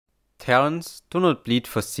Terrans do not bleed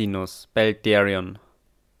for Xenos by elderrion.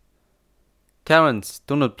 Terrans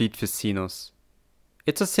do not bleed for Xenos.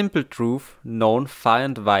 It's a simple truth known far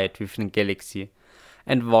and wide within the galaxy,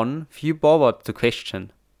 and one few bother to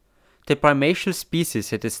question. The primordial species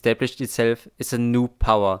had established itself as a new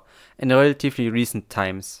power in relatively recent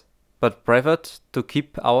times, but preferred to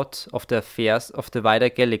keep out of the affairs of the wider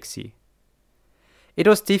galaxy. It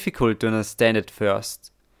was difficult to understand at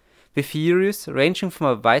first, with theories ranging from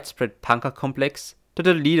a widespread punker complex to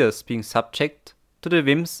the leaders being subject to the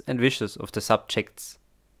whims and wishes of the subjects.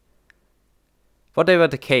 Whatever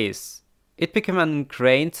the case, it became an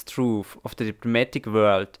ingrained truth of the diplomatic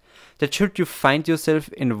world that should you find yourself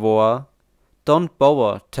in war, don't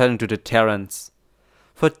bother turning to the Terrans,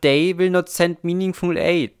 for they will not send meaningful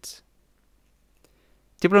aid.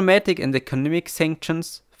 Diplomatic and economic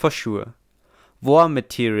sanctions for sure, war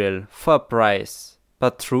material for a price,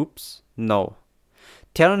 but troops, no.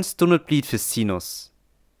 Terrans do not bleed for Xenos.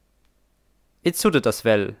 It suited us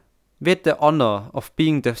well. We had the honor of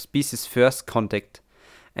being the species' first contact,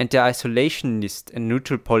 and their isolationist and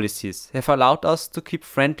neutral policies have allowed us to keep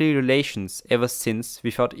friendly relations ever since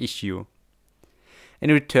without issue. In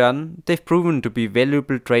return, they've proven to be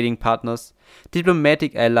valuable trading partners,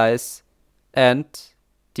 diplomatic allies, and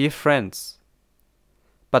dear friends.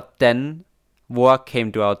 But then, war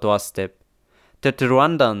came to our doorstep. The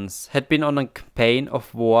Rwandans had been on a campaign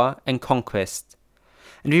of war and conquest,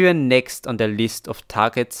 and we were next on their list of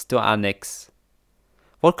targets to annex.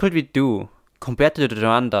 What could we do? Compared to the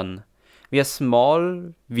Rwandan, we are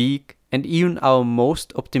small, weak, and even our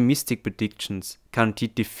most optimistic predictions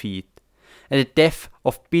guaranteed defeat, and the death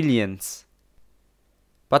of billions.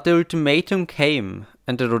 But the ultimatum came,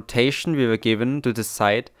 and the rotation we were given to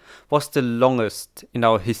decide was the longest in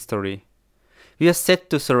our history. We are set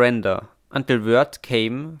to surrender, until word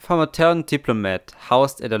came from a Terran diplomat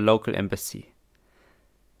housed at a local embassy.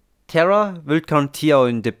 Terra will guarantee our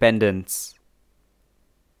independence.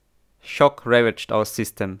 Shock ravaged our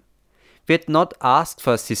system. We had not asked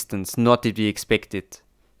for assistance, nor did we expect it.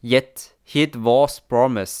 Yet it was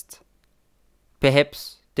promised.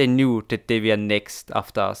 Perhaps they knew that they were next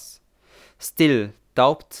after us. Still,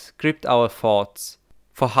 doubt gripped our thoughts,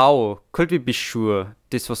 for how could we be sure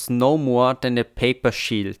this was no more than a paper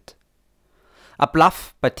shield? A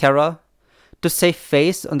bluff by Terra to save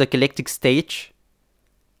face on the galactic stage?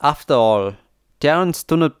 After all, Terrans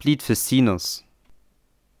do not bleed for Xenos.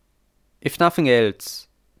 If nothing else,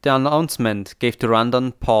 the announcement gave the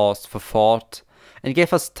Rwandan pause for thought and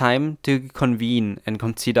gave us time to convene and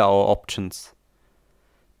consider our options.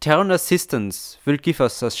 Terran assistance will give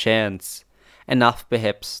us a chance, enough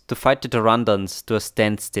perhaps to fight the Rwandans to a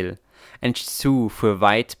standstill and sue for a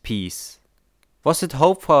wide peace. Was it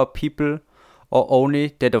hope for our people, or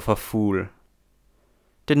only that of a fool?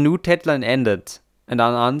 The new deadline ended, and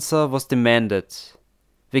an answer was demanded.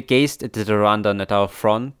 We gazed at the Rwandan at our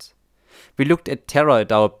front. We looked at Terra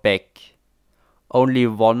at our back. Only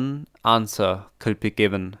one answer could be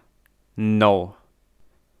given: no.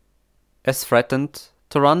 As threatened,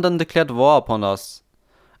 the Rwandan declared war upon us,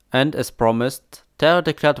 and as promised, Terra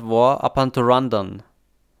declared war upon the Rwandan.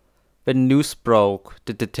 When news broke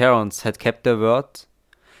that the Terrans had kept their word,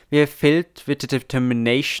 we were filled with the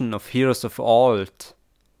determination of heroes of old.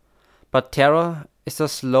 But Terra is a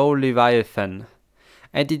slow leviathan,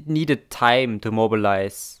 and it needed time to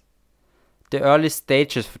mobilize. The early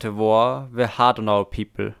stages of the war were hard on our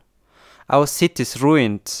people. Our cities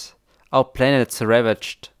ruined, our planets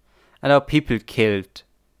ravaged, and our people killed.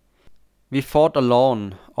 We fought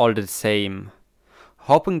alone all the same,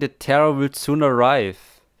 hoping that Terra would soon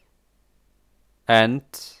arrive. And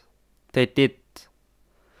they did.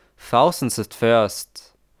 Thousands at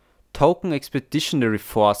first, token expeditionary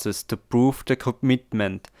forces to prove their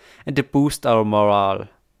commitment and to boost our morale.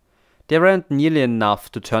 They weren't nearly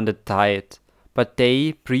enough to turn the tide, but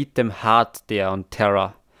they breathed them hard there on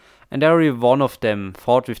Terra, and every one of them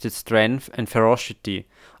fought with the strength and ferocity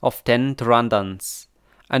of 10 Rwandans,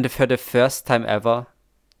 and for the first time ever,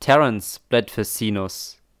 Terrans bled for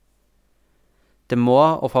Xenos. The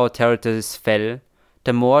more of our territories fell,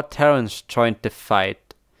 the more Terrans joined the fight.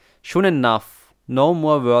 Soon enough, no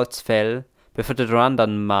more worlds fell before the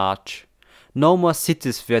Rwandan march. No more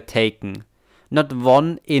cities were taken. Not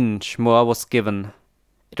 1 inch more was given.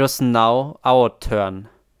 It was now our turn.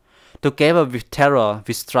 Together with Terra,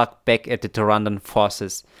 we struck back at the Rwandan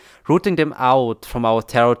forces, rooting them out from our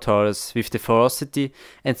territories with the ferocity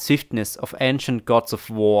and swiftness of ancient gods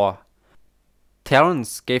of war.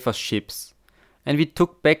 Terrans gave us ships, and we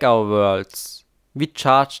took back our worlds. We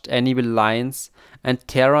charged enemy lines, and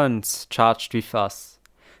Terrans charged with us.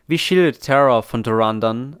 We shielded terror from the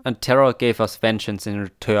Rwandan, and terror gave us vengeance in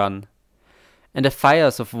return. In the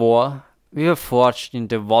fires of war, we were forged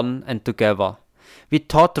into one and together. We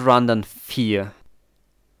taught the Rwandan fear.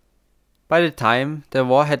 By the time the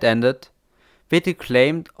war had ended, we had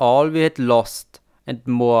reclaimed all we had lost and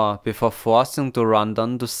more before forcing the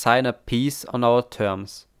Rwandan to sign a peace on our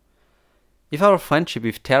terms. If our friendship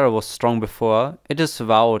with terror was strong before, it is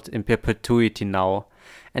vowed in perpetuity now,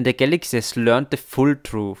 and the galaxy has learned the full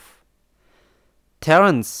truth.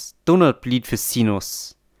 Terrans do not bleed for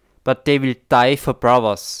Xenos, but they will die for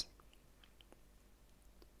brothers.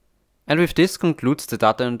 And with this concludes the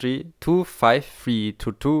data entry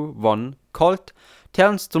 253221 called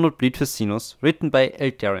Terrans do not bleed for Xenos, written by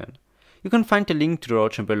Elderrion. You can find the link to the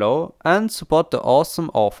origin below and support the awesome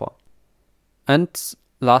author. And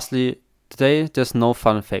lastly, today there's no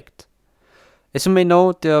fun fact. As you may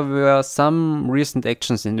know, there were some recent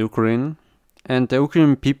actions in Ukraine, and the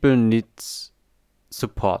Ukrainian people need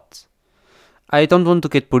support. I don't want to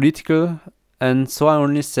get political, and so I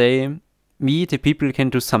only say, we, the people, can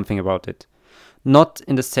do something about it. Not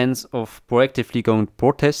in the sense of proactively going to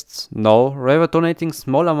protests, no, rather donating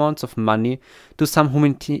small amounts of money to some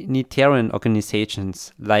humanitarian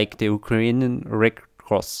organizations like the Ukrainian Red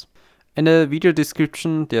Cross. In the video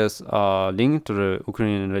description there's a link to the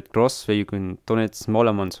Ukrainian Red Cross where you can donate small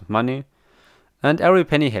amounts of money, and every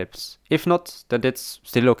penny helps. If not, then that's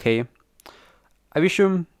still okay. I wish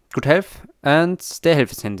you good health and stay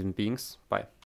healthy, sentient beings. Bye.